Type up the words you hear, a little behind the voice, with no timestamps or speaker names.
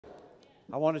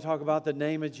I want to talk about the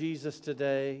name of Jesus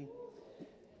today.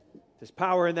 There's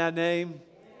power in that name,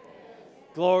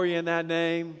 glory in that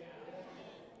name,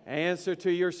 answer to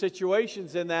your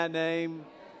situations in that name.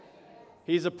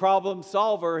 He's a problem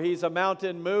solver. He's a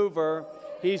mountain mover.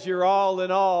 He's your all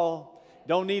in all.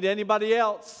 Don't need anybody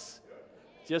else.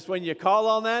 Just when you call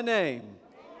on that name,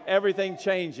 everything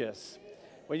changes.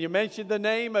 When you mention the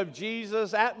name of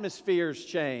Jesus, atmospheres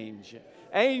change.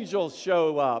 Angels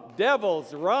show up.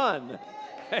 Devils run.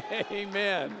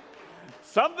 Amen.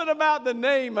 Something about the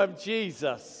name of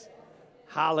Jesus.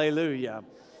 Hallelujah.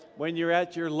 When you're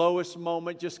at your lowest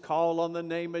moment, just call on the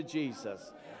name of Jesus.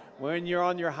 When you're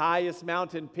on your highest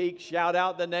mountain peak, shout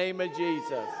out the name of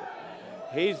Jesus.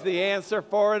 He's the answer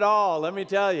for it all, let me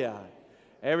tell you.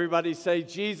 Everybody say,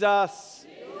 Jesus.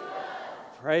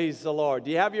 Praise the Lord.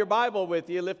 Do you have your Bible with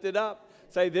you? Lift it up.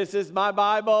 Say, this is my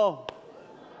Bible.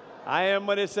 I am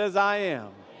what it says I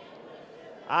am.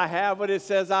 I have what it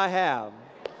says I have.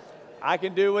 I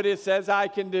can do what it says I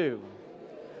can do.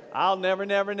 I'll never,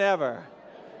 never, never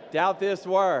doubt this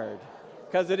word,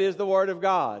 because it is the word of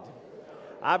God.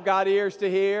 I've got ears to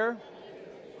hear,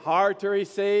 heart to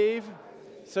receive,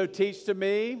 so teach to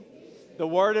me the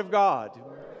word of God.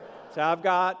 So I've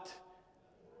got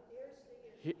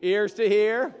ears to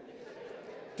hear.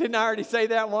 Didn't I already say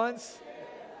that once?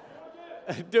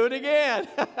 Do it again.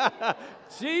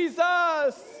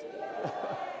 Jesus.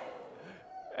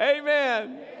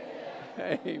 Amen.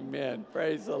 Amen.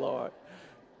 Praise the Lord.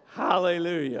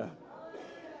 Hallelujah.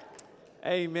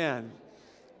 Amen.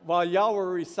 While y'all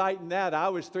were reciting that, I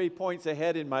was 3 points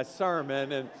ahead in my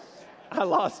sermon, and I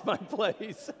lost my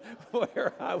place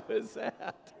where I was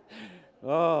at.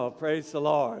 Oh, praise the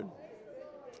Lord.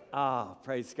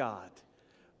 Praise God.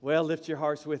 Well, lift your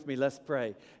hearts with me. Let's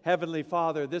pray. Heavenly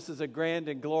Father, this is a grand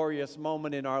and glorious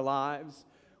moment in our lives.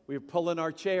 We're pulling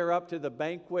our chair up to the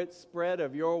banquet spread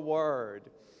of your word.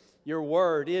 Your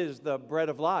word is the bread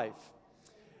of life.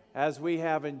 As we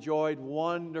have enjoyed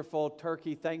wonderful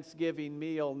turkey Thanksgiving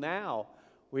meal, now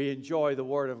we enjoy the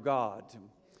word of God.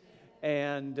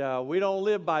 And we don't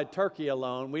live by turkey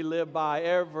alone. We live by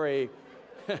every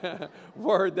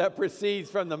word that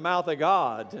proceeds from the mouth of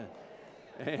God.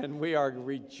 And we are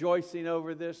rejoicing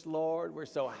over this, Lord. We're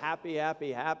so happy,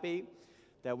 happy, happy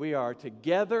that we are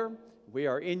together. We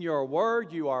are in your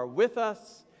word. You are with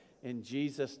us. In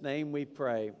Jesus' name we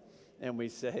pray. And we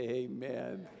say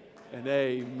amen and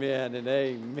amen and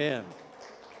amen.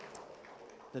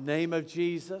 The name of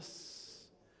Jesus,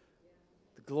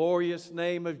 the glorious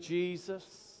name of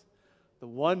Jesus, the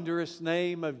wondrous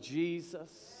name of Jesus.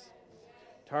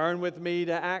 Turn with me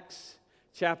to Acts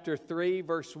chapter 3,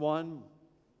 verse 1.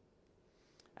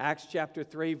 Acts chapter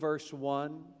 3, verse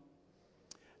 1.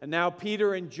 And now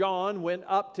Peter and John went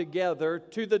up together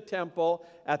to the temple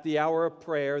at the hour of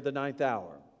prayer, the 9th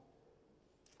hour.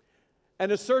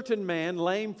 And a certain man,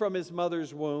 lame from his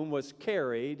mother's womb, was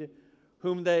carried,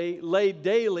 whom they laid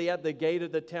daily at the gate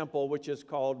of the temple, which is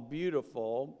called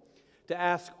Beautiful, to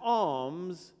ask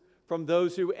alms from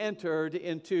those who entered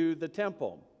into the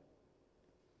temple.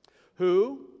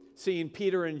 Who, seeing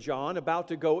Peter and John about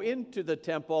to go into the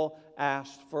temple,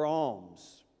 asked for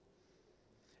alms.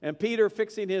 And Peter,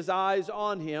 fixing his eyes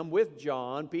on him with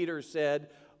John, Peter said,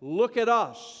 "Look at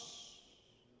us."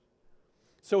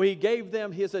 So he gave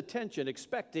them his attention,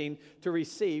 expecting to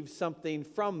receive something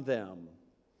from them.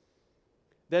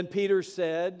 Then Peter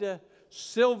said,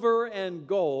 "Silver and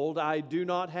gold I do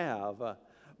not have,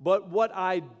 but what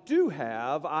I do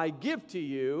have I give to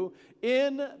you.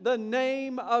 In the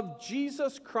name of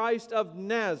Jesus Christ of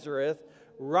Nazareth,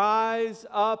 rise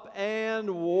up and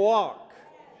walk."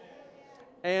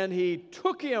 And he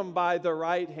took him by the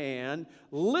right hand,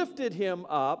 lifted him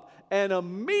up, and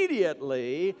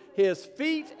immediately his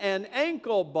feet and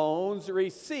ankle bones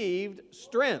received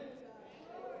strength.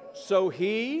 So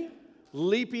he,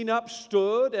 leaping up,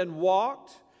 stood and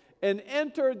walked and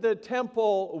entered the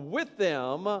temple with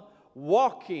them,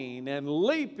 walking and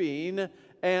leaping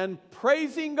and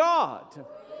praising God.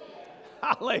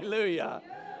 Hallelujah.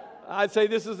 I'd say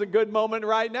this is a good moment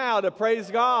right now to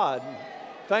praise God.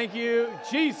 Thank you,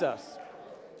 Jesus.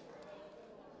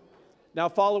 Now,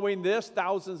 following this,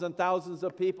 thousands and thousands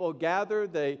of people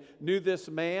gathered. They knew this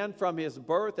man from his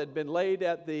birth, had been laid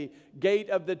at the gate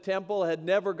of the temple, had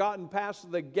never gotten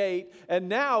past the gate, and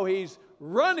now he's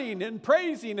running and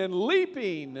praising and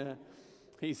leaping.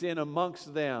 He's in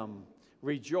amongst them,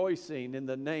 rejoicing in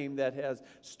the name that has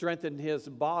strengthened his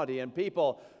body. And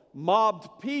people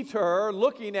mobbed Peter,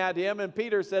 looking at him, and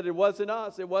Peter said, "It wasn't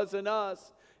us, it wasn't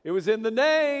us. It was in the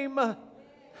name."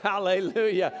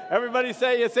 Hallelujah. Everybody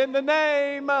say, it's in the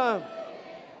name.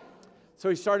 So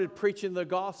he started preaching the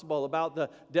gospel about the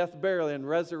death, burial, and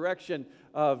resurrection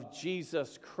of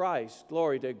Jesus Christ.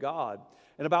 Glory to God.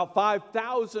 And about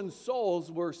 5,000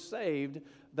 souls were saved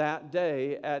that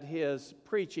day at his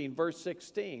preaching. Verse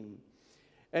 16.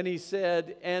 And he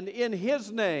said, and in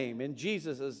his name, in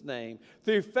Jesus' name,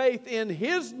 through faith in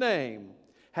his name,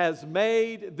 has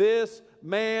made this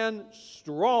man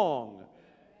strong,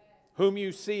 whom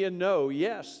you see and know.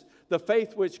 Yes, the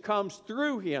faith which comes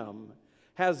through him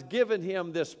has given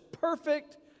him this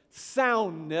perfect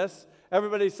soundness.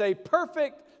 Everybody say,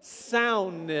 perfect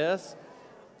soundness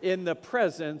in the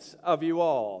presence of you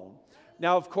all.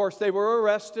 Now, of course, they were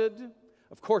arrested.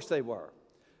 Of course they were.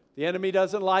 The enemy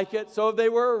doesn't like it, so they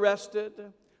were arrested,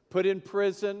 put in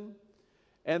prison,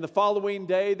 and the following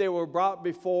day they were brought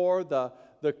before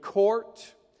the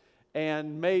court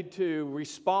and made to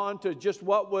respond to just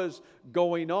what was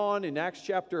going on in Acts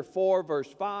chapter 4,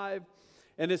 verse 5.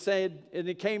 And it said, and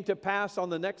it came to pass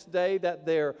on the next day that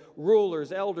their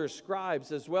rulers, elders,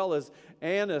 scribes, as well as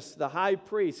Annas, the high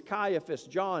priest, Caiaphas,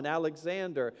 John,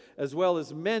 Alexander, as well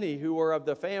as many who were of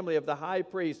the family of the high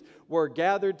priest, were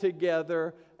gathered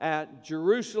together at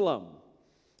Jerusalem.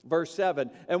 Verse 7,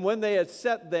 and when they had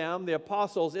set them, the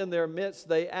apostles, in their midst,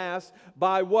 they asked,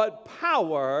 by what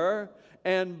power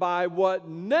and by what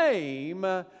name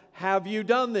have you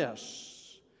done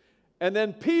this? And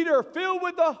then Peter, filled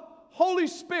with the Holy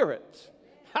Spirit.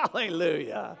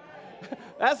 Hallelujah.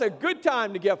 That's a good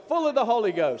time to get full of the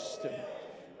Holy Ghost.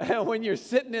 And when you're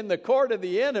sitting in the court of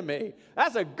the enemy,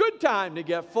 that's a good time to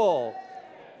get full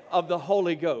of the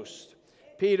Holy Ghost.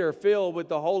 Peter, filled with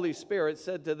the Holy Spirit,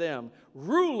 said to them,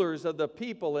 rulers of the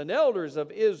people and elders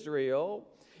of Israel,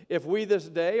 if we this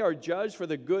day are judged for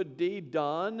the good deed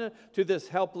done to this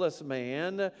helpless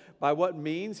man, by what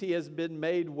means he has been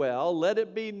made well, let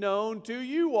it be known to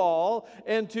you all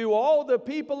and to all the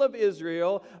people of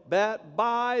Israel that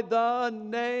by the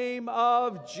name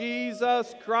of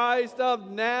Jesus Christ of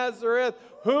Nazareth,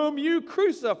 whom you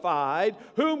crucified,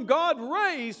 whom God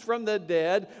raised from the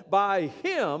dead, by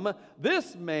him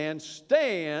this man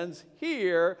stands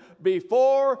here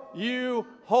before you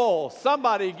whole.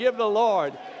 Somebody give the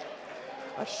Lord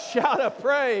a shout of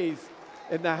praise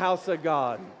in the house of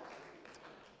God.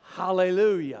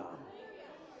 Hallelujah.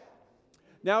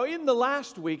 Now, in the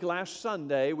last week, last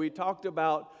Sunday, we talked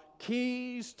about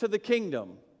keys to the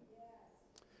kingdom.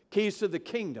 Keys to the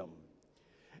kingdom.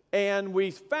 And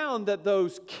we found that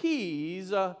those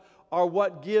keys are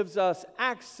what gives us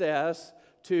access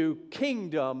to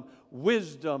kingdom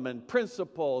wisdom and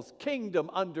principles, kingdom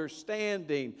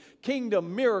understanding,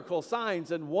 kingdom miracle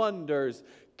signs and wonders,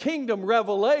 kingdom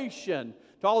revelation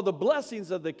to all the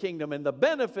blessings of the kingdom and the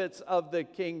benefits of the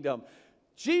kingdom.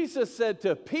 Jesus said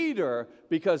to Peter,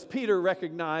 because Peter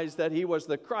recognized that he was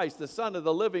the Christ, the Son of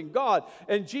the living God,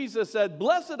 and Jesus said,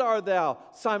 blessed art thou,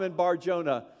 Simon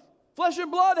Bar-Jonah. Flesh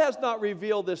and blood has not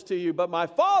revealed this to you, but my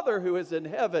Father who is in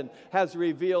heaven has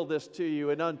revealed this to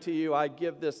you. And unto you I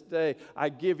give this day, I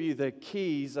give you the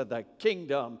keys of the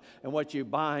kingdom. And what you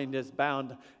bind is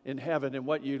bound in heaven, and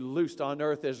what you loosed on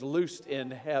earth is loosed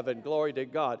in heaven. Glory to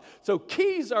God. So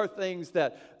keys are things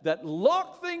that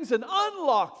lock things and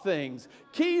unlock things.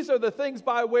 Keys are the things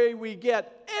by way we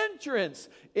get entrance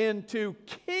into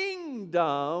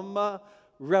kingdom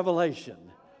revelation,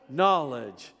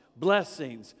 knowledge,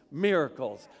 blessings,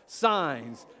 miracles,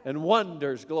 signs, and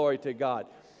wonders. Glory to God.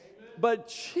 But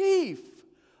chief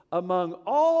among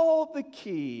all the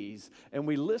keys, and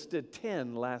we listed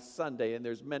 10 last Sunday, and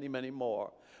there's many, many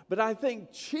more. But I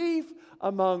think chief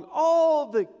among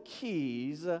all the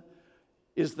keys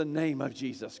is the name of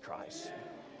Jesus Christ.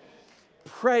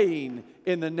 Praying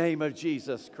in the name of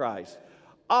Jesus Christ.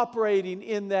 Operating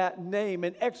in that name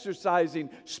and exercising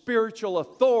spiritual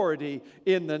authority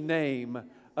in the name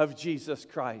of Jesus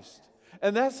Christ.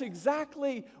 And that's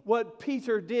exactly what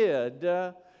Peter did.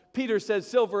 Peter said,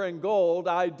 silver and gold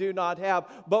I do not have,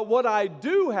 but what I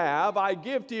do have, I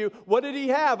give to you. What did he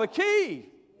have? A key.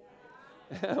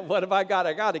 What have I got?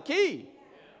 I got a key.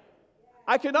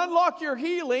 I can unlock your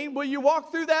healing. Will you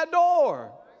walk through that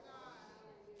door?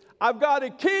 I've got a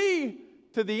key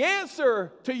to the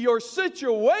answer to your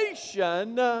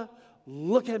situation.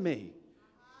 Look at me.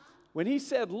 When he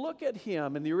said, look at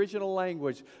him in the original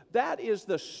language, that is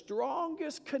the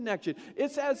strongest connection.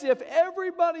 It's as if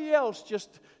everybody else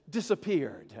just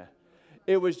disappeared.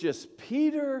 It was just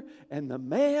Peter and the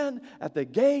man at the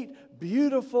gate,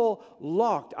 beautiful,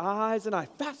 locked eyes, and I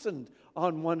fastened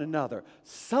on one another.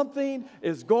 Something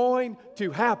is going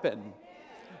to happen.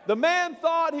 The man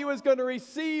thought he was going to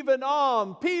receive an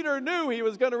alms. Peter knew he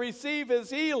was going to receive his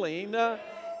healing.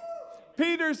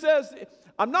 Peter says,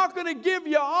 I'm not going to give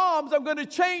you alms, I'm going to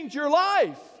change your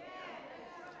life.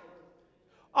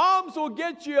 Alms will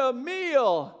get you a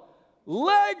meal.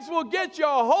 Legs will get you a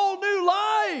whole new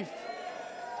life.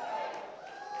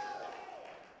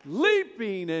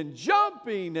 Leaping and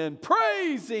jumping and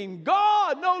praising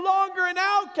God, no longer an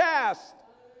outcast.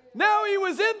 Now he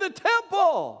was in the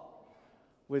temple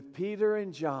with Peter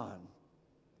and John.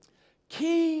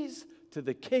 Keys to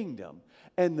the kingdom.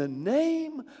 And the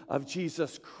name of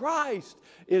Jesus Christ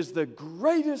is the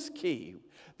greatest key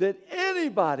that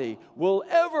anybody will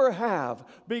ever have,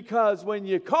 because when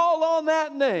you call on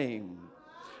that name,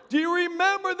 do you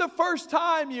remember the first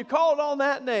time you called on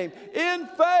that name in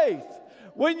faith?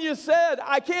 When you said,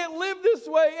 I can't live this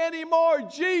way anymore,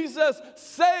 Jesus,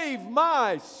 save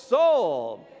my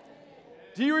soul.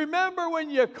 Do you remember when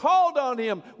you called on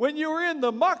him, when you were in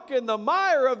the muck and the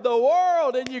mire of the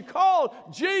world, and you called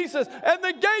Jesus, and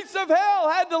the gates of hell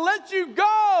had to let you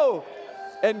go,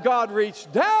 and God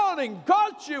reached down and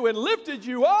got you and lifted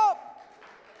you up,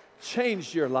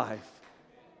 changed your life?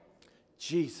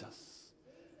 Jesus.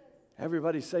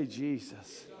 Everybody say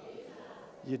Jesus.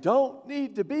 You don't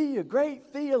need to be a great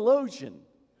theologian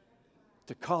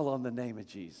to call on the name of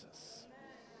Jesus.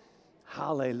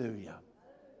 Hallelujah.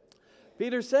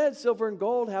 Peter said, silver and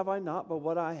gold have I not, but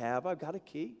what I have, I've got a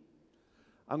key.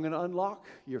 I'm going to unlock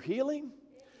your healing.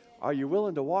 Are you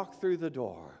willing to walk through the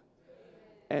door?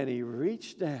 And he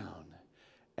reached down,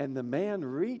 and the man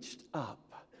reached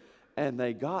up, and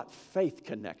they got faith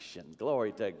connection.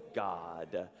 Glory to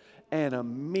God. And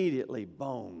immediately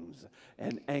bones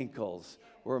and ankles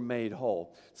were made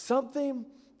whole. Something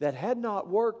that had not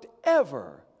worked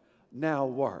ever now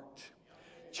worked.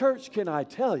 Church, can I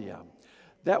tell you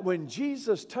that when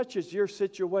Jesus touches your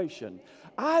situation,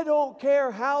 I don't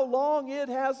care how long it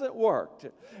hasn't worked,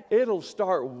 it'll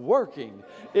start working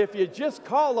if you just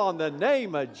call on the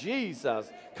name of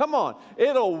Jesus. Come on,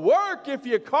 it'll work if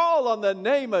you call on the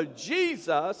name of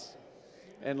Jesus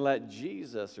and let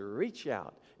Jesus reach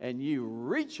out and you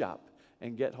reach up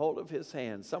and get hold of his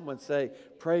hand. Someone say,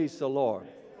 praise the Lord.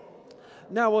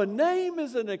 Now, a name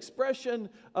is an expression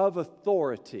of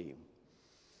authority.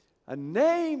 A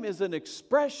name is an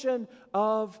expression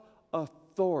of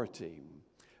authority.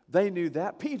 They knew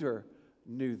that. Peter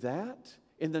knew that.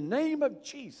 In the name of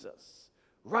Jesus,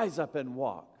 rise up and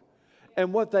walk.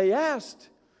 And what they asked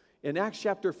in Acts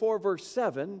chapter 4, verse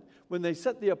 7, when they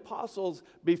set the apostles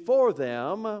before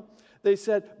them, they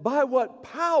said, by what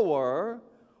power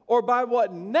or by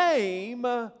what name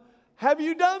have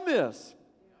you done this?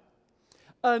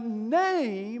 A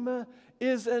name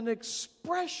is an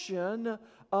expression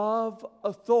of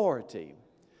authority.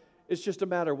 It's just a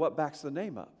matter of what backs the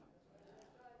name up.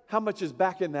 How much is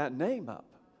backing that name up?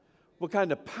 What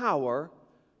kind of power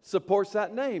supports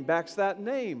that name, backs that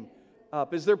name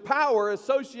up? Is there power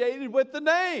associated with the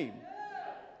name?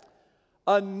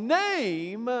 A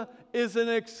name is an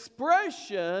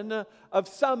expression of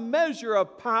some measure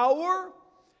of power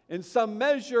and some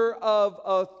measure of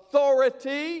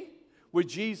authority. With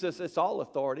Jesus, it's all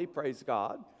authority, praise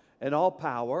God, and all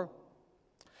power.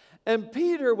 And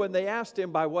Peter, when they asked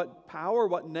him, by what power,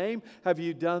 what name have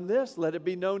you done this? Let it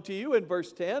be known to you, in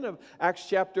verse 10 of Acts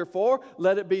chapter 4,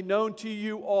 let it be known to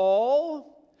you all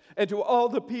and to all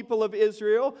the people of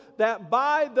Israel that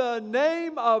by the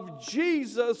name of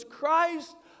Jesus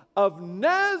Christ of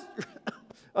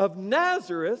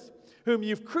Nazareth, whom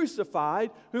you've crucified,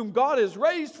 whom God has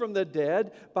raised from the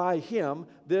dead, by him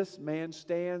this man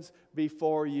stands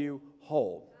before you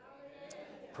whole.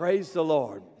 Praise the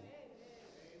Lord.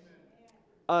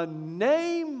 A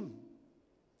name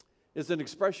is an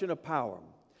expression of power.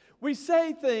 We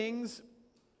say things,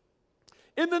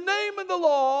 in the name of the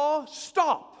law,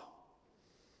 stop.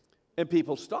 And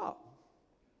people stop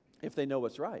if they know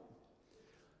what's right.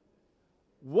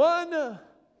 One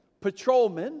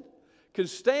patrolman can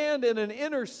stand in an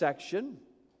intersection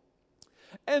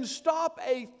and stop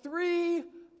a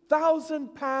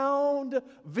 3,000-pound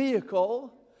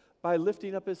vehicle by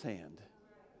lifting up his hand.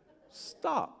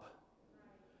 Stop.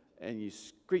 And you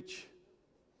screech,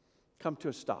 come to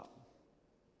a stop.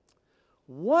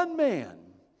 One man,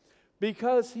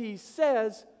 because he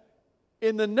says,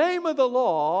 in the name of the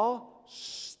law,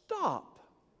 stop.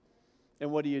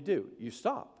 And what do? You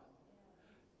stop.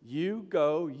 You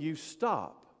go, you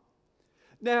stop.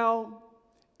 Now,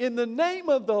 in the name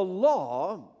of the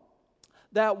law,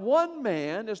 that one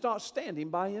man is not standing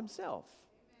by himself.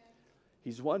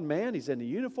 He's one man, he's in a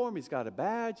uniform, he's got a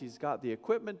badge, he's got the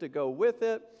equipment to go with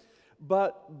it.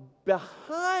 But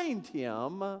behind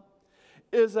him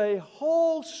is a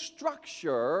whole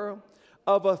structure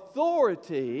of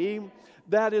authority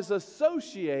that is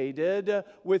associated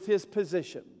with his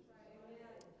position.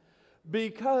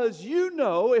 Because you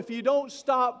know, if you don't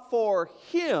stop for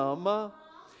him,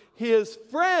 his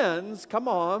friends, come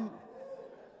on,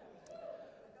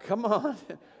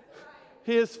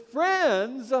 his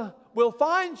friends will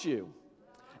find you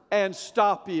and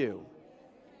stop you.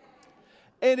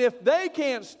 And if they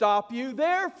can't stop you,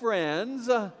 their friends,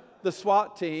 the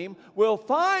SWAT team, will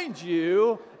find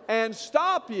you and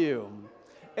stop you.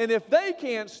 And if they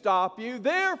can't stop you,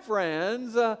 their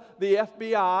friends, the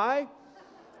FBI,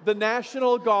 the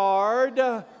National Guard,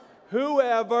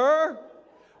 whoever,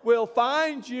 will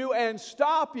find you and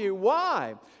stop you.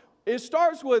 Why? It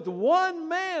starts with one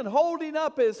man holding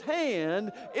up his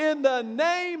hand in the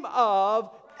name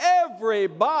of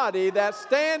everybody that's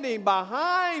standing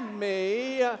behind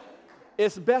me.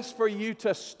 It's best for you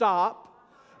to stop,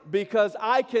 because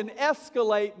I can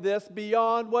escalate this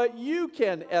beyond what you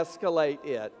can escalate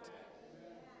it.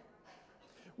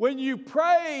 When you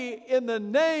pray in the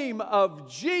name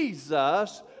of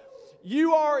Jesus,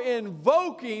 you are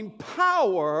invoking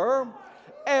power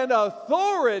and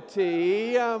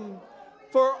authority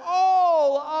for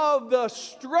all of the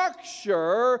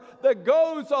structure that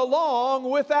goes along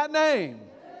with that name.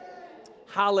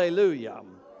 Hallelujah.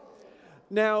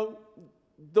 Now,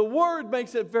 the Word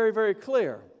makes it very, very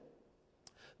clear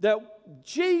that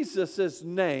Jesus'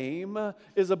 name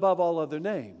is above all other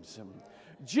names.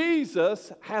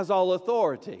 Jesus has all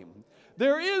authority.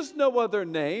 There is no other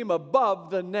name above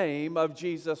the name of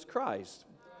Jesus Christ.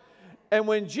 And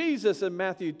when Jesus in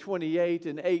Matthew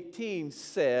 28:18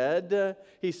 said,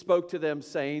 he spoke to them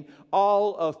saying,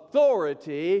 all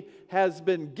authority has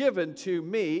been given to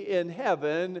me in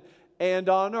heaven and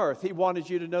on earth. He wanted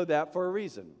you to know that for a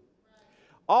reason.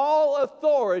 All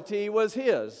authority was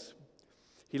his.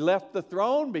 He left the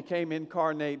throne, became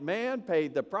incarnate man,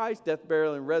 paid the price, death,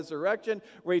 burial, and resurrection,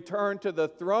 returned to the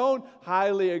throne,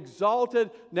 highly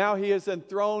exalted. Now he is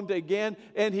enthroned again,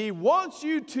 and he wants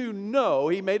you to know,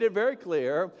 he made it very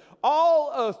clear,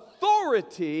 all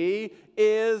authority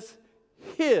is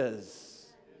his.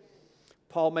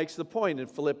 Paul makes the point in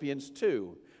Philippians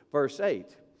 2, verse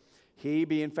 8. He,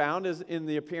 being found as in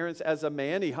the appearance as a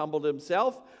man, he humbled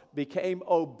himself, became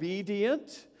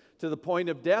obedient to the point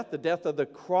of death, the death of the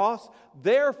cross.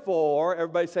 Therefore,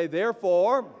 everybody say,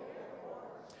 therefore.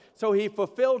 So he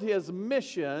fulfilled his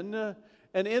mission,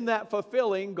 and in that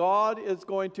fulfilling, God is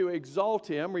going to exalt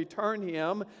him, return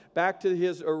him back to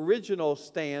his original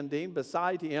standing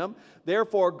beside him.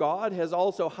 Therefore, God has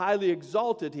also highly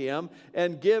exalted him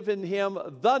and given him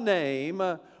the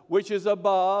name which is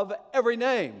above every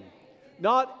name.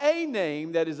 Not a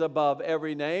name that is above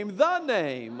every name, the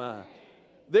name.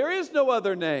 There is no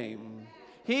other name.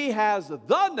 He has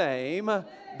the name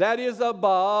that is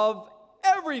above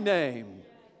every name.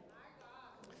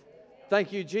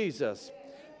 Thank you, Jesus.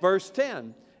 Verse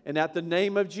 10, and at the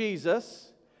name of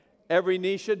Jesus, every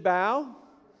knee should bow,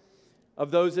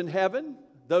 of those in heaven,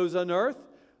 those on earth,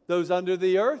 those under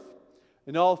the earth,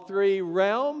 in all three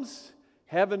realms,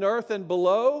 heaven, earth, and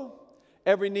below,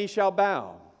 every knee shall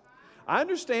bow. I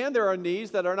understand there are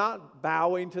knees that are not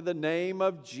bowing to the name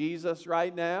of Jesus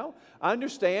right now. I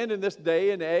understand in this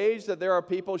day and age that there are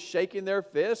people shaking their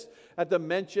fists at the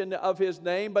mention of his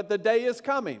name, but the day is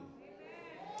coming.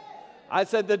 I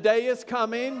said the day is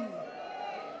coming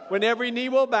when every knee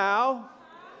will bow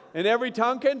and every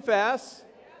tongue confess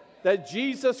that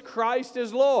Jesus Christ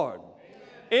is Lord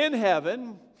in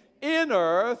heaven, in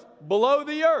earth, below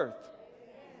the earth.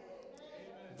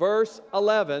 Verse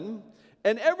 11,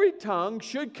 and every tongue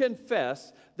should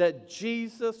confess that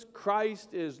Jesus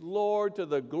Christ is Lord to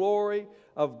the glory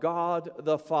of God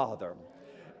the Father.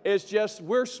 It's just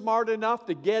we're smart enough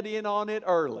to get in on it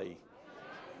early.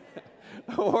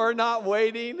 We're not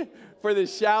waiting for the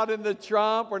shout and the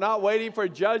trump. We're not waiting for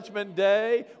Judgment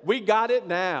Day. We got it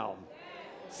now.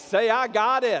 Say, I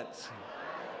got it.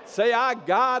 Say, I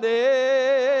got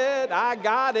it. I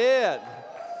got it.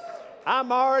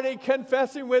 I'm already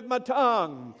confessing with my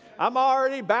tongue. I'm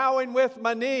already bowing with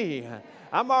my knee.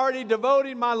 I'm already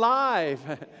devoting my life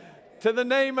to the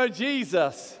name of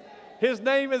Jesus. His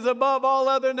name is above all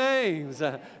other names.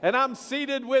 And I'm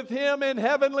seated with him in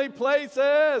heavenly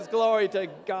places. Glory to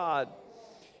God.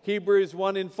 Hebrews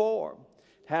 1:4.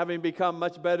 Having become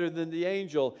much better than the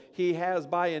angel, he has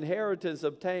by inheritance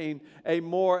obtained a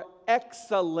more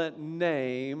excellent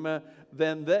name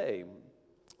than they.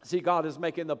 See, God is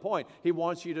making the point. He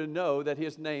wants you to know that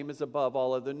his name is above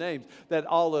all other names, that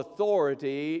all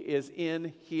authority is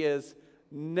in his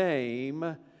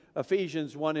name.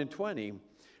 Ephesians 1:20.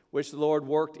 which the Lord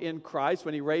worked in Christ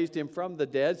when he raised him from the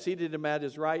dead, seated him at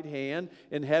his right hand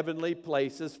in heavenly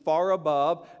places, far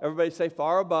above. Everybody say,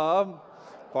 far above.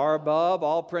 Far above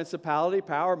all principality,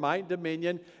 power, might, and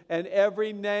dominion, and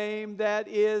every name that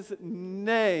is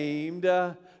named,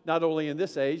 not only in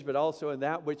this age, but also in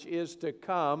that which is to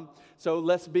come. So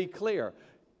let's be clear.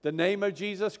 The name of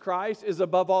Jesus Christ is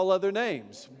above all other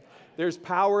names. There's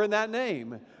power in that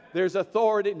name. There's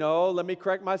authority. No, let me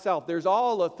correct myself. There's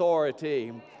all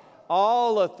authority.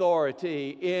 All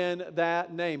authority in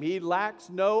that name. He lacks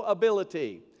no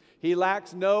ability. He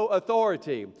lacks no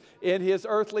authority. In his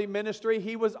earthly ministry,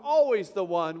 he was always the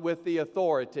one with the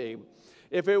authority.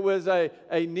 If it was a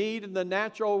need in the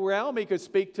natural realm, he could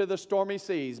speak to the stormy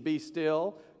seas, be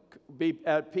still, be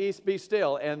at peace, be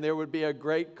still, and there would be a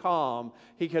great calm.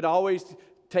 He could always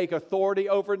take authority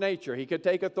over nature. He could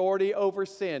take authority over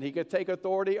sin. He could take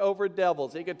authority over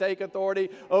devils. He could take authority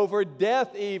over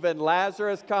death even.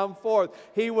 Lazarus come forth.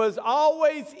 He was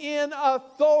always in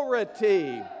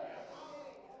authority.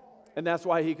 And that's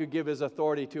why he could give his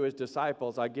authority to his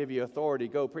disciples. I give you authority.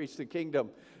 Go preach the kingdom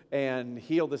and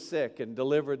heal the sick and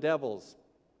deliver devils.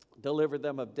 Deliver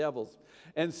them of devils.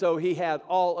 And so he had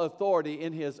all authority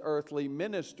in his earthly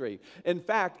ministry. In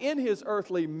fact, in his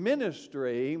earthly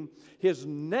ministry, his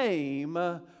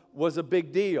name was a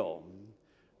big deal.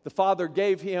 The Father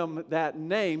gave him that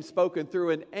name spoken through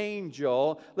an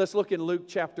angel. Let's look in Luke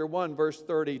chapter 1, verse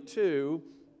 32.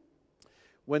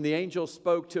 When the angel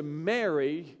spoke to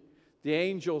Mary, the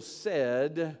angel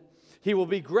said, "He will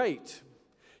be great.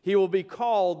 He will be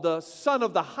called the Son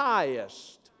of the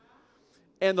Highest.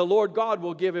 And the Lord God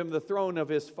will give him the throne of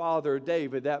his father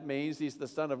David." That means he's the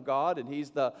Son of God and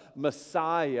he's the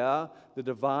Messiah, the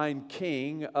divine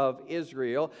King of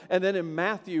Israel. And then in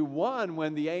Matthew 1,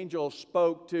 when the angel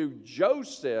spoke to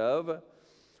Joseph,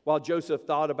 while Joseph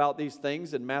thought about these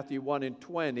things in Matthew 1 and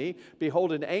 20,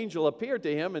 behold, an angel appeared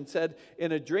to him and said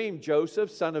in a dream,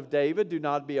 "Joseph, son of David, do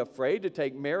not be afraid to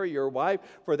take Mary your wife,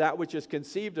 for that which is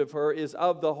conceived of her is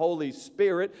of the Holy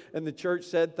Spirit." And the church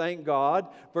said, "Thank God."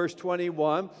 Verse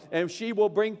 21, "And she will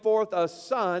bring forth a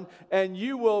son, and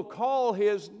you will call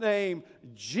his name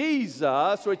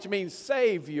Jesus," which means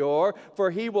Savior, "for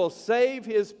he will save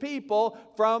his people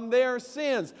from their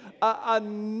sins." A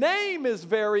name is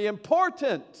very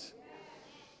important.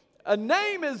 A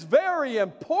name is very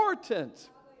important.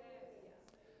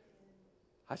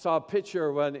 I saw a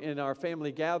picture when in our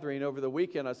family gathering over the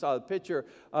weekend. I saw a picture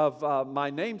of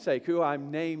my namesake, who I'm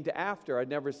named after. I'd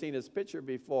never seen his picture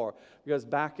before, because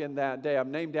back in that day, I'm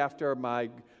named after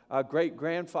my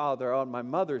great-grandfather on my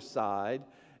mother's side.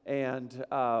 And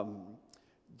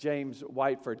James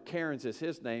Whiteford Cairns is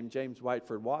his name. James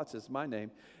Whiteford Watts is my name.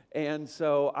 And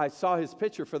so I saw his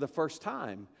picture for the first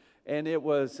time. And it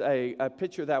was a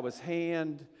picture that was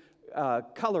hand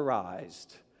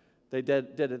colorized. They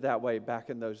did it that way back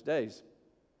in those days.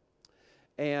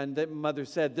 And the mother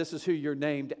said, "This is who you're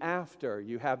named after.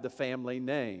 You have the family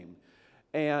name."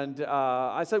 And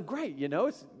I said, "Great, you know,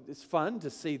 it's fun to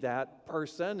see that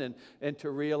person and to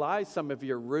realize some of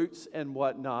your roots and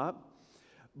whatnot."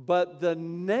 But the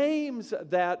names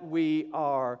that we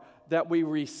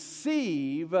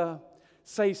receive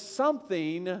say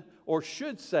something, or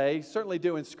should say, certainly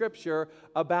do in Scripture,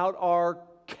 about our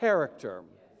character.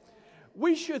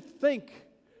 We should think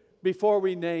before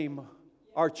we name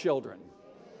our children.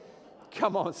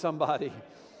 Come on, somebody.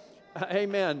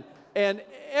 Amen. And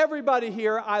everybody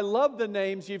here, I love the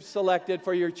names you've selected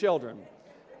for your children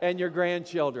and your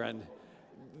grandchildren.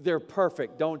 They're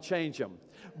perfect. Don't change them.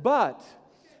 But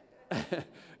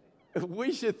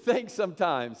we should think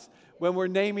sometimes when we're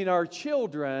naming our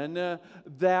children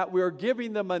that we're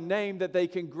giving them a name that they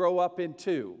can grow up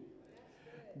into.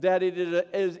 That it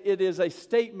is a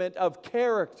statement of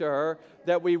character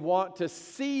that we want to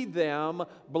see them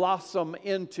blossom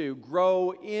into,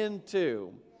 grow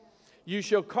into. "You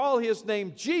shall call his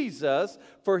name Jesus,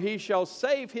 for he shall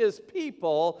save his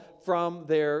people from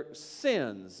their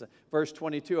sins." Verse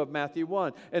 22 of Matthew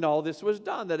 1. "And all this was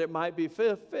done that it might be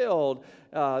fulfilled,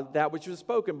 that which was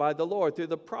spoken by the Lord through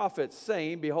the prophets,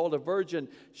 saying, Behold, a virgin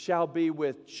shall be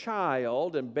with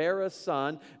child and bear a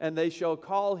son, and they shall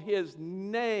call his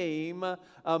name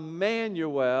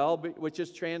Emmanuel," which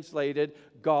is translated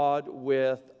God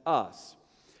with us.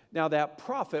 Now that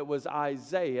prophet was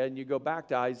Isaiah, and you go back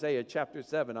to Isaiah chapter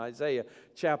 7, Isaiah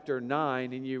chapter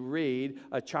 9, and you read,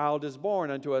 "A child is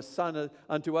born, unto us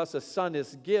a son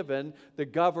is given, the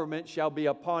government shall be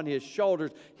upon his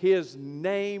shoulders. His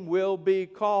name will be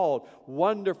called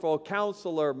Wonderful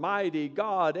Counselor, Mighty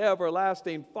God,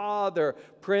 Everlasting Father,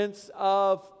 Prince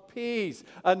of Peace."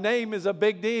 A name is a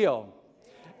big deal.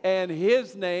 and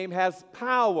His name has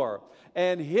power,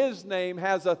 and His name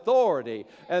has authority.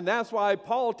 And that's why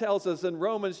Paul tells us in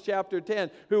Romans chapter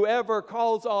 10, whoever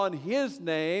calls on His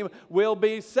name will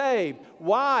be saved.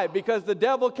 Why? Because the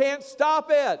devil can't stop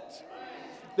it.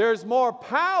 There's more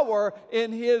power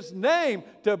in His name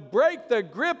to break the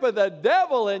grip of the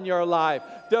devil in your life,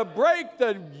 to break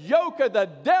the yoke of the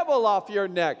devil off your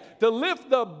neck, to lift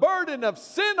the burden of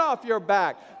sin off your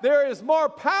back. There is more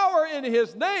power in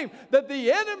His name than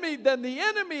the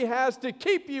enemy has to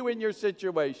keep you in your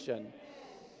situation.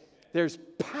 There's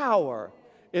power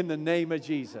in the name of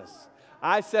Jesus.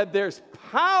 I said there's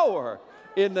power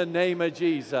in the name of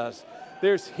Jesus.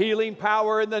 There's healing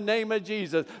power in the name of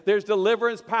Jesus. There's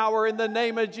deliverance power in the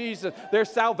name of Jesus.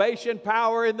 There's salvation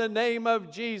power in the name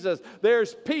of Jesus.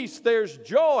 There's peace. There's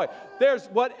joy. There's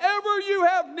whatever you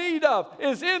have need of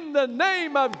is in the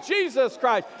name of Jesus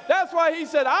Christ. That's why He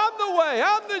said, I'm the way,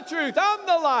 I'm the truth, I'm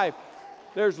the life.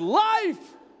 There's life,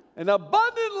 an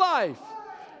abundant life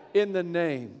in the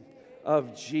name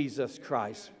of Jesus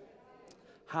Christ.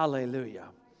 Hallelujah.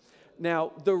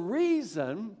 Now, the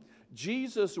reason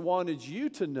Jesus wanted you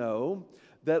to know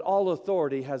that all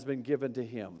authority has been given to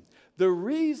Him. The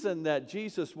reason that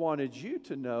Jesus wanted you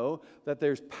to know that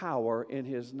there's power in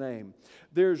His name.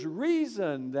 There's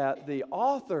reason that the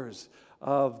authors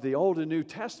of the Old and New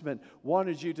Testament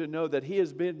wanted you to know that He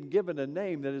has been given a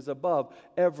name that is above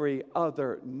every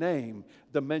other name.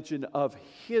 The mention of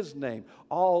His name.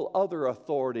 All other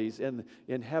authorities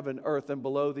in heaven, earth, and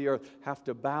below the earth have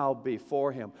to bow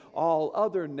before Him. All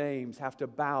other names have to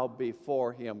bow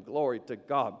before Him. Glory to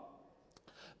God.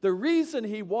 The reason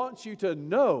He wants you to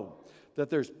know that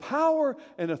there's power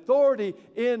and authority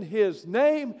in His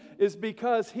name is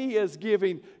because He is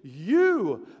giving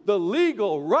you the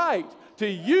legal right to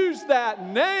use that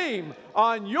name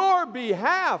on your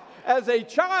behalf as a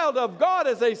child of God,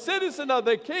 as a citizen of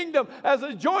the kingdom, as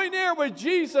a joint heir with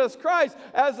Jesus Christ,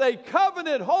 as a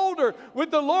covenant holder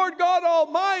with the Lord God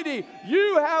Almighty.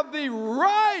 You have the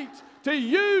right to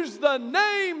use the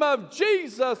name of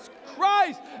Jesus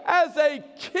Christ as a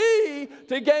key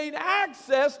to gain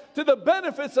access to the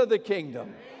benefits of the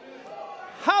kingdom.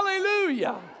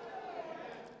 Hallelujah.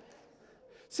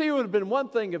 See, it would have been one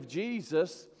thing if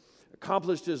Jesus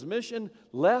accomplished His mission,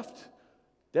 left,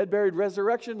 dead, buried,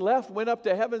 resurrection, left, went up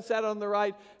to heaven, sat on the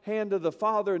right hand of the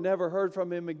Father, and never heard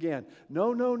from Him again.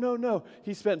 No, no, no, no.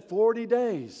 He spent 40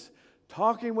 days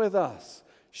talking with us,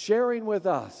 sharing with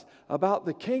us about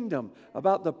the kingdom,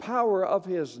 about the power of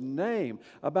His name,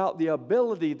 about the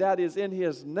ability that is in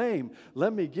His name.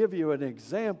 Let me give you an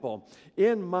example.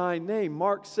 In my name,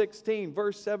 Mark 16,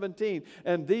 verse 17,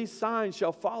 and these signs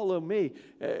shall follow me,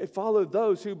 follow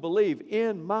those who believe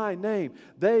in my name.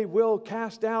 They will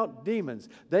cast out demons.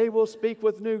 They will speak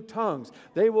with new tongues.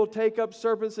 They will take up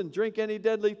serpents and drink any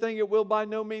deadly thing. It will by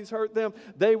no means hurt them.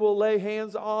 They will lay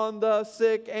hands on the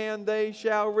sick and they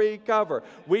shall recover.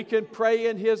 We can pray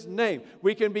in His name.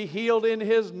 We can be healed in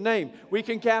His name. We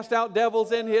can cast out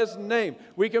devils in His name.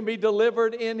 We can be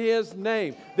delivered in His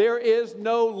name. There is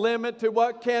no limit to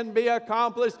what can be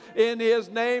accomplished in His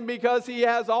name because He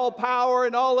has all power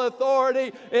and all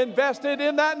authority invested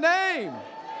in that name.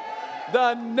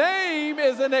 The name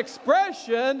is an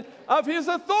expression of His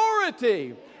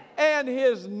authority, and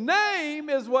His name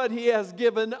is what He has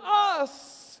given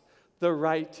us the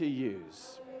right to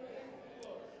use.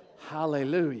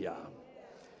 Hallelujah.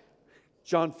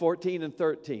 John 14 and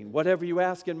 13, whatever you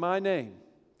ask in my name.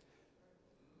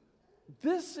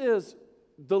 This is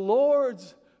the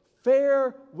Lord's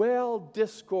farewell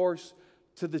discourse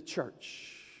to the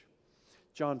church.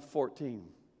 John 14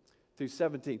 through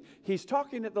 17. He's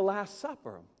talking at the Last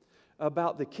Supper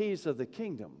about the keys of the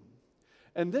kingdom.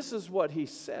 And this is what He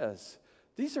says.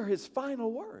 These are His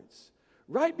final words.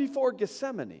 Right before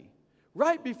Gethsemane,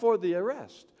 right before the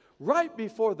arrest, right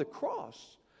before the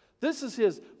cross. This is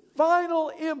His final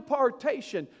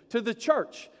impartation to the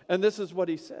church. And this is what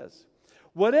He says.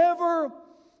 Whatever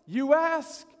you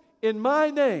ask in my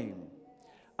name,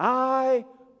 I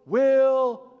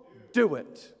will do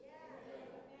it.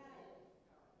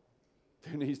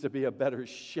 There needs to be a better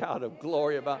shout of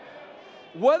glory about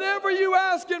whatever you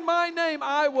ask in my name,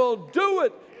 I will do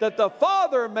it, that the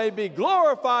Father may be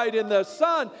glorified in the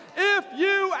Son. If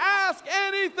you ask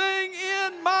anything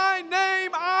in my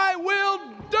name, I will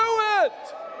do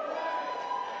it.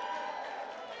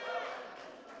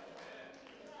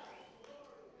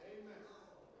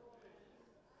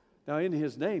 Now, in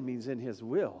His name means in His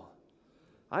will.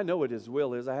 I know what His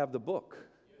will is. I have the book.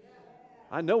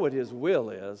 I know what His will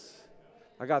is.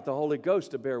 I got the Holy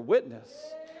Ghost to bear witness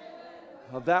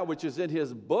of that which is in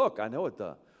His book. I know what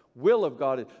the will of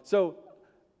God is. So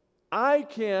I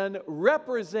can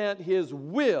represent His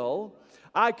will.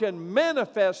 I can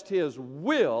manifest His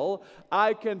will.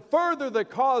 I can further the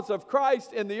cause of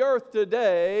Christ in the earth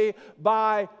today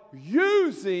by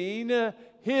using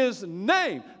His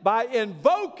name, by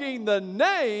invoking the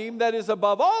name that is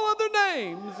above all other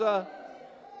names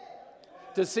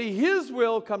to see His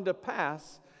will come to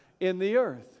pass in the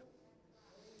earth.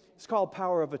 It's called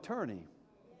power of attorney.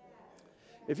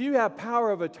 If you have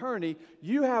power of attorney,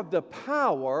 you have the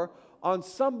power on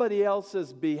somebody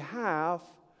else's behalf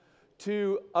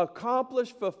to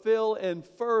accomplish, fulfill, and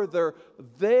further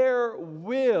their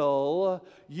will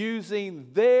using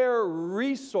their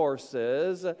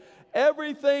resources.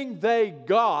 Everything they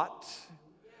got,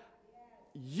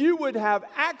 you would have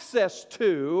access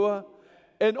to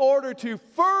in order to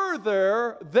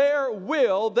further their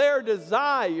will, their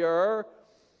desire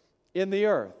in the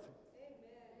earth.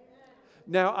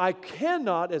 Now, I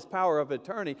cannot, as power of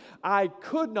attorney, I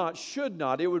could not, should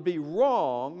not, it would be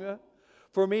wrong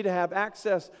for me to have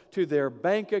access to their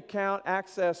bank account,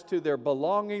 access to their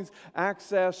belongings,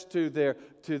 access to their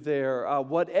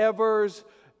whatevers,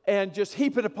 and just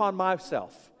heap it upon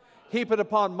myself, heap it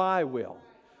upon my will.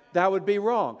 That would be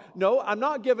wrong. No, I'm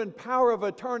not giving power of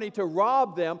attorney to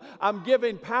rob them. I'm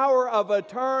giving power of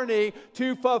attorney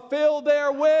to fulfill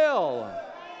their will,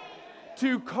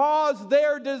 to cause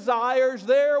their desires,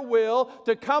 their will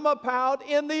to come about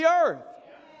in the earth.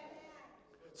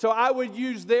 So I would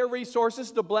use their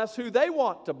resources to bless who they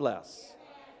want to bless,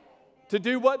 to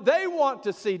do what they want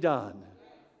to see done.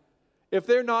 If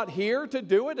they're not here to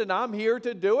do it, and I'm here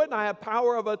to do it, and I have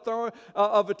power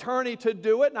of attorney to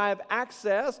do it, and I have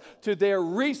access to their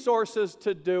resources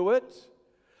to do it,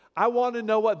 I want to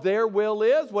know what their will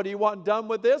is. What do you want done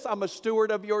with this? I'm a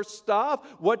steward of your stuff.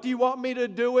 What do you want me to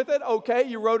do with it? Okay,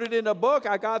 you wrote it in a book.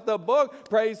 I got the book.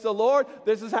 Praise the Lord.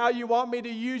 This is how you want me to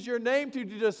use your name to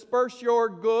disperse your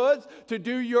goods, to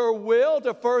do your will,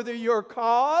 to further your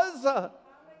cause.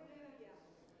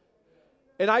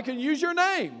 And I can use your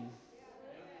name.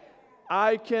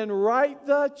 I can write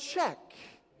the check.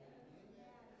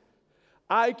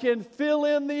 I can fill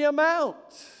in the amount.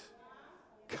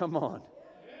 Come on.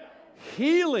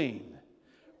 Healing,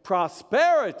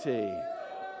 prosperity,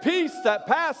 peace that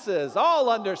passes all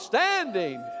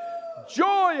understanding,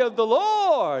 joy of the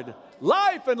Lord,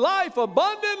 life and life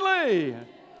abundantly.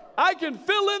 I can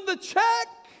fill in the check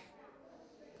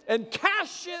and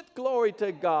cash it. Glory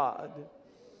to God.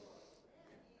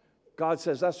 God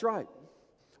says, that's right.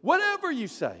 Whatever you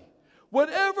say,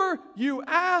 whatever you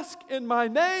ask in my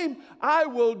name, I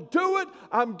will do it.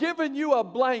 I'm giving you a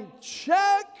blank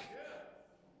check.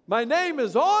 My name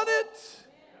is on it.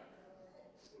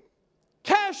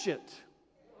 Cash it.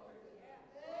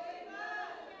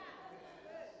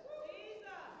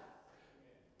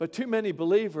 But too many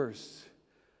believers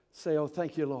say, oh,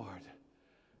 thank you, Lord,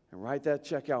 and write that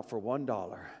check out for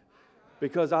 $1.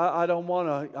 Because I don't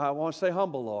want to, I want to stay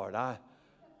humble, Lord. I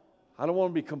don't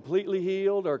want to be completely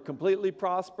healed or completely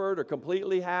prospered or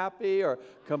completely happy or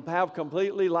have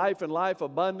completely life and life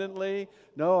abundantly.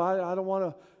 No, I don't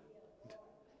want to.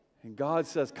 And God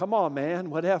says, come on,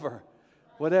 man, whatever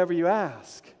you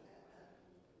ask.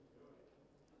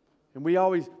 And we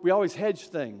always hedge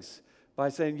things by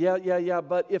saying, yeah,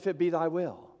 but if it be thy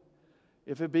will.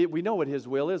 If it be, we know what His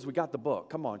will is. We got the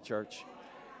book. Come on, church.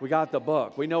 We got the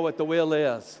book. We know what the will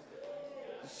is.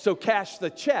 So cash the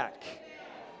check.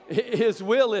 His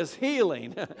will is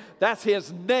healing. That's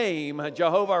His name,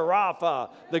 Jehovah Rapha,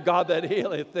 the God that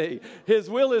healeth thee. His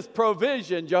will is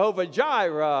provision, Jehovah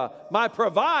Jireh, my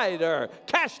provider.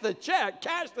 Cash the check,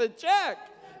 cash the check.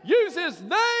 Use His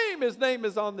name. His name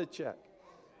is on the check.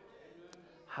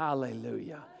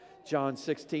 Hallelujah. John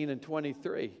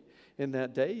 16:23. In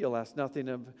that day you'll ask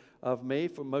nothing of me,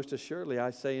 for most assuredly I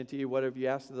say unto you, whatever you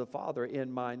ask of the Father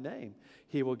in my name,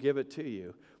 He will give it to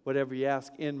you. Whatever you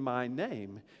ask in my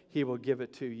name, He will give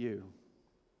it to you.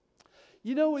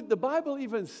 You know, the Bible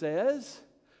even says,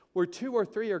 where 2 or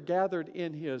 3 are gathered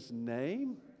in His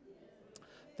name,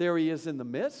 there He is in the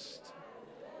midst.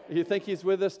 You think He's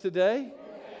with us today?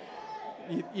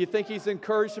 You think He's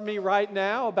encouraging me right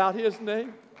now about His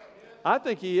name? I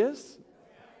think He is.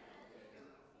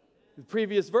 The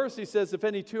previous verse, He says, if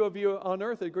any 2 of you on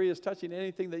earth agree as touching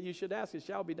anything that you should ask, it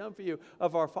shall be done for you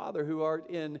of our Father who art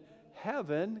in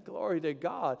heaven. Glory to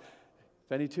God.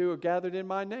 If any 2 are gathered in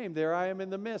my name, there I am in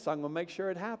the midst. I'm going to make sure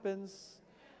it happens.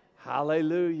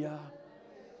 Hallelujah.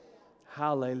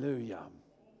 Hallelujah.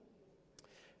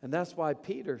 And that's why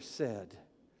Peter said,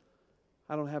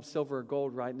 I don't have silver or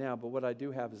gold right now, but what I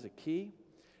do have is a key.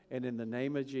 And in the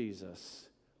name of Jesus,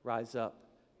 rise up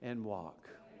and walk.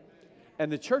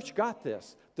 And the church got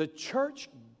this. The church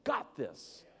got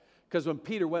this. Because when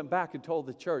Peter went back and told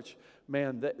the church,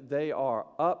 man, they are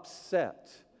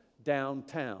upset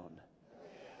downtown.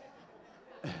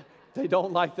 They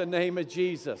don't like the name of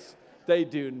Jesus. They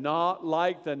do not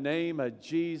like the name of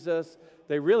Jesus.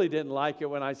 They really didn't like it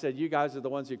when I said, you guys are the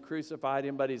ones who crucified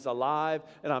him, but he's alive,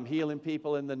 and I'm healing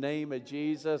people in the name of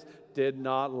Jesus. Did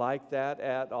not like that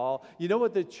at all. You know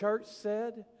what the church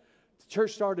said? The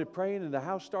church started praying, and the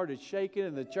house started shaking,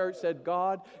 and the church said,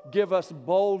 God, give us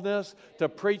boldness to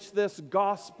preach this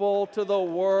gospel to the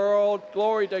world.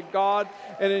 Glory to God.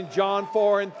 And in John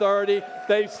 4:30,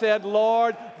 they said,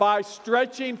 Lord, by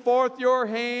stretching forth your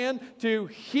hand to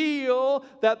heal,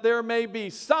 that there may be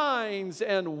signs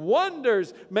and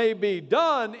wonders may be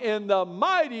done in the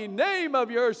mighty name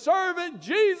of your servant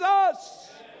Jesus.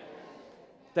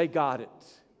 They got it.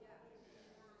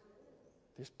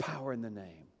 There's power in the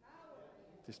name.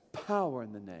 There's power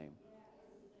in the name.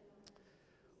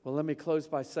 Well, let me close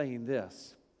by saying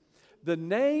this. The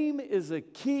name is a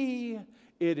key.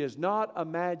 It is not a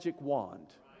magic wand.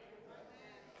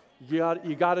 You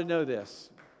got to know this.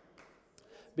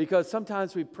 Because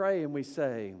sometimes we pray and we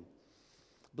say,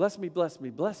 bless me, bless me,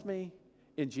 bless me.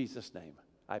 In Jesus' name,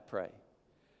 I pray.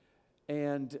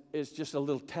 And it's just a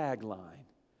little tagline.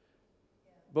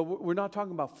 But we're not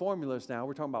talking about formulas now.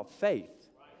 We're talking about faith.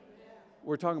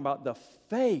 We're talking about the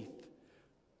faith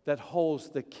that holds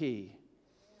the key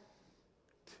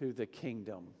to the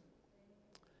kingdom.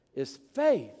 Is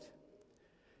faith.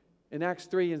 In Acts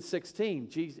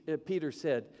 3:16, Peter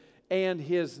said, and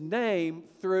his name,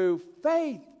 through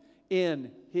faith in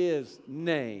his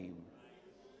name,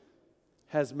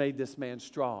 has made this man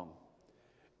strong.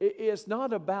 It's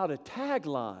not about a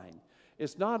tagline.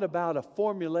 It's not about a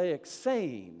formulaic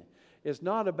saying. It's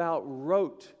not about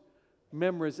rote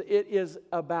memories. It is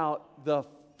about the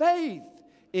faith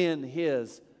in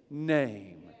his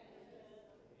name.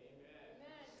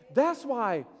 That's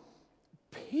why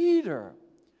Peter,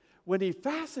 when he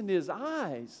fastened his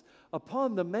eyes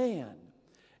upon the man,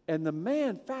 and the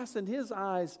man fastened his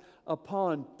eyes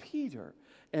upon Peter,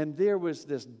 and there was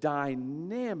this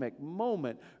dynamic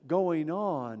moment going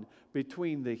on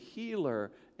between the healer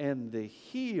and the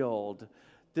healed.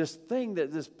 This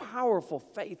powerful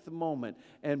faith moment.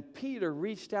 And Peter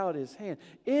reached out his hand.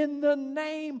 In the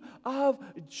name of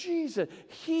Jesus.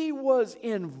 He was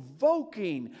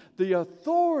invoking the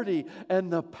authority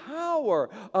and the power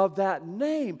of that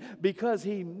name because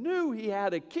he knew he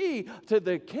had a key to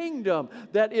the kingdom.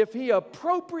 That if he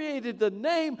appropriated the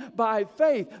name by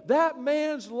faith, that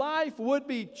man's life would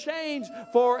be changed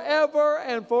forever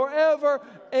and forever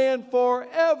and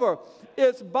forever.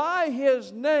 It's by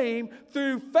his name,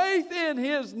 through faith in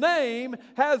his name,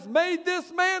 has made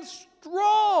this man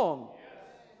strong.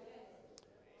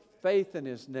 Faith in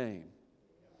his name.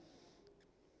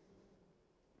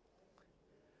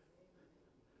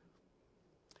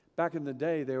 Back in the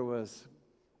day, there was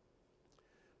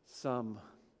some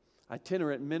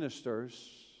itinerant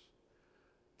ministers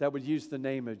that would use the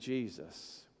name of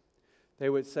Jesus. They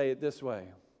would say it this way.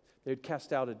 They would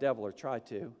cast out a devil or try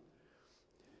to.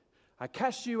 I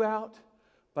cast you out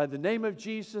by the name of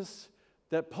Jesus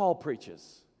that Paul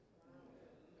preaches.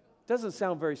 Doesn't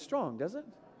sound very strong, does it?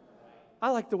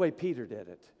 I like the way Peter did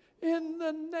it. In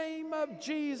the name of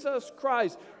Jesus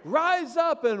Christ, rise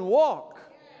up and walk.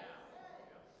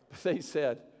 But they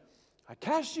said, I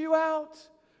cast you out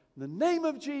in the name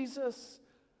of Jesus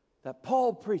that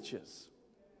Paul preaches.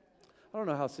 I don't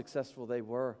know how successful they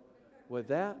were with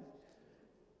that.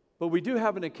 But we do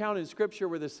have an account in Scripture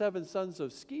where the 7 sons of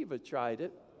Sceva tried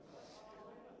it.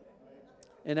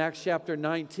 In Acts chapter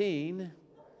 19.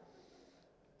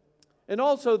 And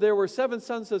also there were 7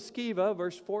 sons of Sceva,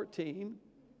 verse 14.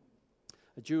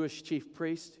 A Jewish chief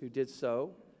priest who did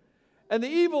so. And the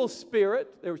evil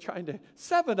spirit, they were trying to,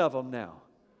 7 of them now,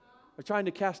 are trying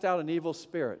to cast out an evil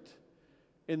spirit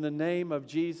in the name of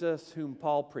Jesus whom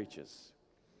Paul preaches.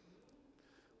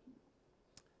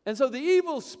 And so the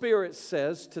evil spirit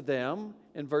says to them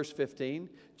in verse 15,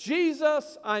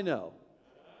 Jesus, I know.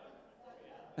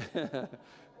 The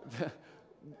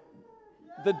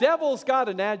devil's got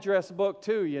an address book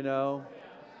too, you know.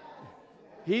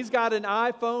 He's got an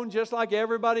iPhone just like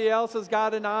everybody else has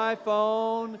got an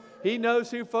iPhone. He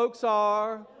knows who folks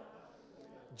are.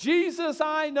 Jesus,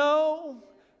 I know.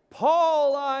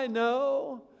 Paul, I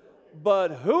know.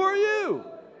 But who are you?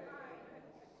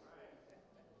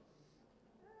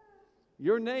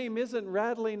 Your name isn't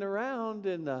rattling around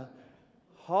in the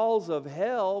halls of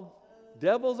hell.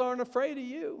 Devils aren't afraid of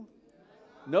you.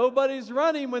 Nobody's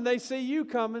running when they see you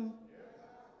coming.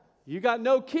 You got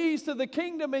no keys to the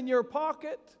kingdom in your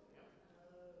pocket.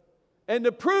 And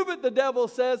to prove it, the devil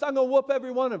says, I'm going to whoop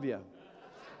every one of you.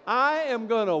 I am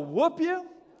going to whoop you.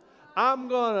 I'm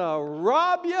going to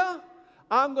rob you.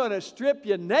 I'm going to strip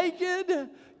you naked.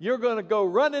 You're going to go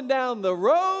running down the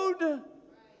road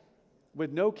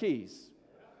with no keys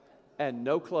and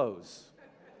no clothes.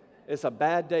 It's a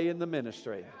bad day in the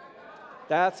ministry.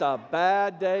 That's a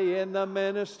bad day in the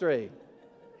ministry.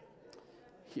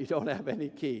 You don't have any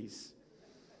keys.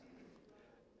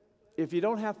 If you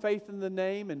don't have faith in the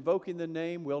name, invoking the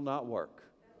name will not work.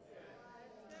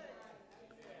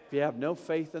 If you have no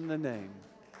faith in the name.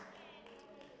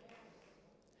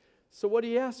 So what do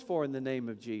you ask for in the name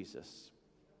of Jesus?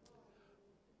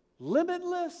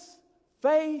 Limitless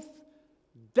faith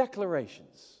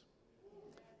declarations.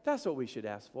 That's what we should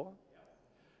ask for.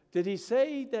 Did he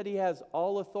say that he has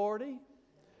all authority?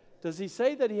 Does he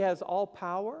say that he has all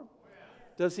power?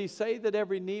 Does he say that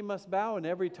every knee must bow and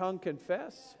every tongue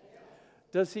confess?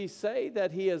 Does he say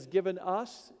that he has given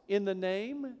us in the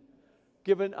name,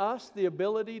 given us the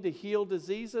ability to heal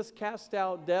diseases, cast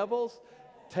out devils,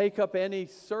 take up any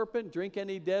serpent, drink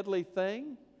any deadly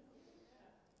thing?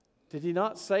 Did he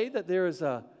not say that there is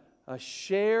a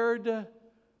shared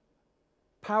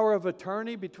power of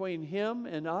attorney between him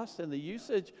and us and the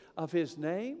usage of his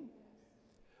name?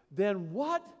 Then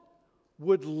what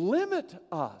would limit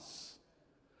us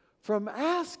from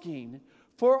asking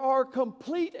for our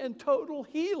complete and total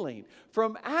healing,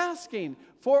 from asking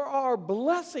for our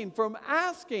blessing, from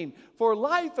asking for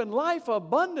life and life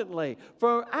abundantly,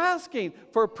 from asking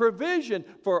for provision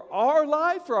for our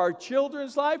life, for our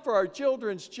children's life, for our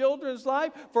children's children's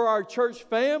life, for our church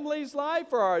family's life,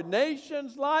 for our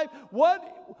nation's life?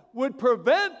 What would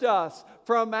prevent us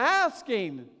from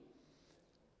asking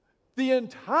the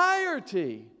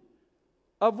entirety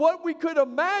of what we could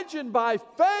imagine by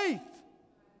faith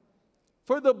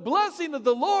for the blessing of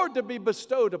the Lord to be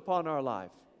bestowed upon our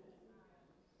life?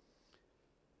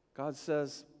 God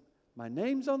says, my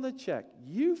name's on the check.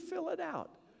 You fill it out.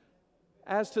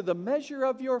 As to the measure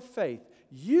of your faith,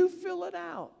 you fill it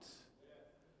out.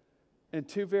 And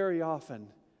too very often,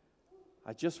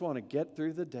 I just want to get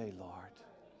through the day, Lord.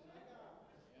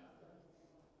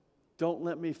 Don't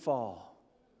let me fall.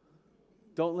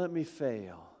 Don't let me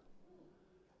fail.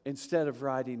 Instead of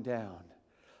writing down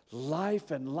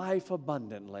life and life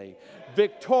abundantly,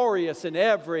 victorious in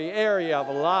every area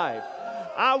of life.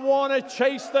 I want to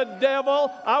chase the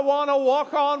devil. I want to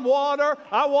walk on water.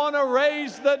 I want to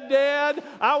raise the dead.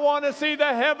 I want to see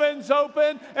the heavens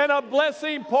open and a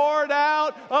blessing poured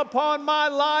out upon my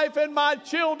life and my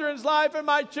children's life and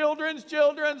my children's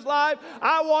children's life.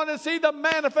 I want to see the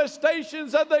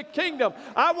manifestations of the kingdom.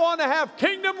 I want to have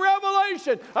kingdom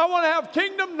revelation. I want to have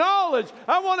kingdom knowledge.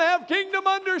 I want to have kingdom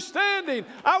understanding.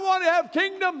 I want to have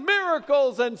kingdom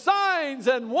miracles and signs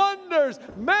and wonders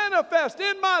manifest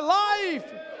in my life.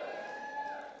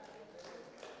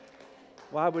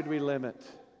 Why would we limit?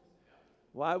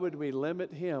 Why would we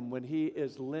limit him when he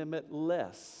is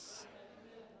limitless?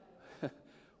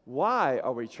 Why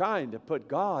are we trying to put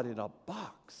God in a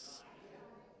box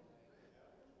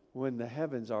when the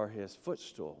heavens are his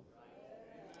footstool?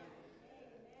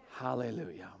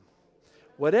 Hallelujah.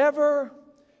 Whatever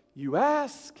you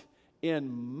ask in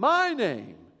my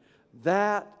name,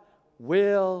 that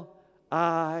will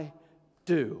I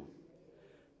do,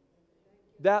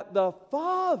 that the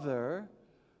Father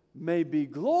may be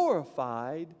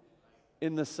glorified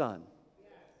in the Son.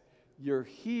 Your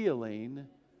healing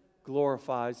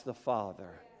glorifies the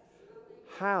Father.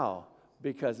 How?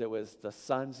 Because it was the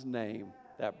Son's name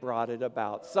that brought it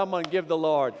about. Someone give the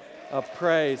Lord a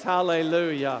praise.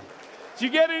 Hallelujah. Did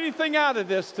you get anything out of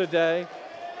this today?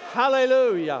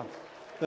 Hallelujah.